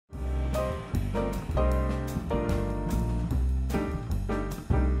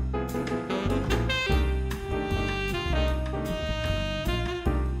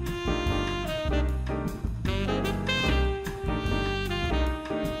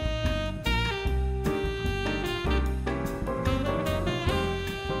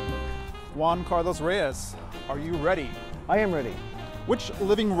Juan Carlos Reyes, are you ready? I am ready. Which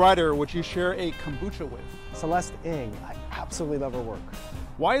living writer would you share a kombucha with? Celeste Ng. I absolutely love her work.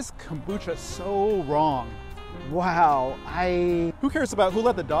 Why is kombucha so wrong? Wow, Who cares about who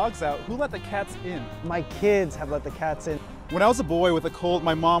let the dogs out? Who let the cats in? my kids have let the cats in. When I was a boy with a cold,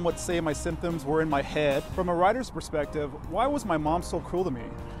 my mom would say my symptoms were in my head. From a writer's perspective, why was my mom so cruel to me?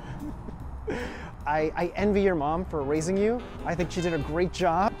 I envy your mom for raising you. I think she did a great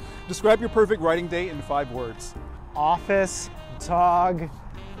job. Describe your perfect writing day in 5 words. Office, dog,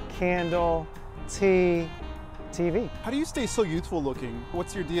 candle, tea, TV. How do you stay so youthful looking?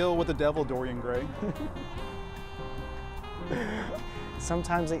 What's your deal with the devil, Dorian Gray?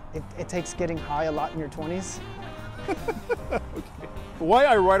 Sometimes it takes getting high a lot in your 20s. Okay. Why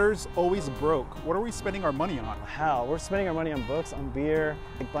are writers always broke? What are we spending our money on? Hell, we're spending our money on books, on beer,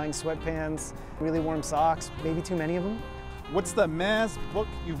 like buying sweatpants, really warm socks, maybe too many of them. What's the Maz book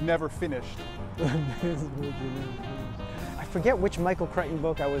you've never finished? I forget which Michael Crichton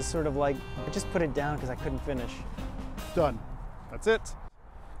book I was sort of like, I just put it down because I couldn't finish. Done. That's it.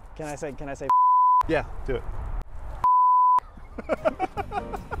 Can I say? Yeah, do it.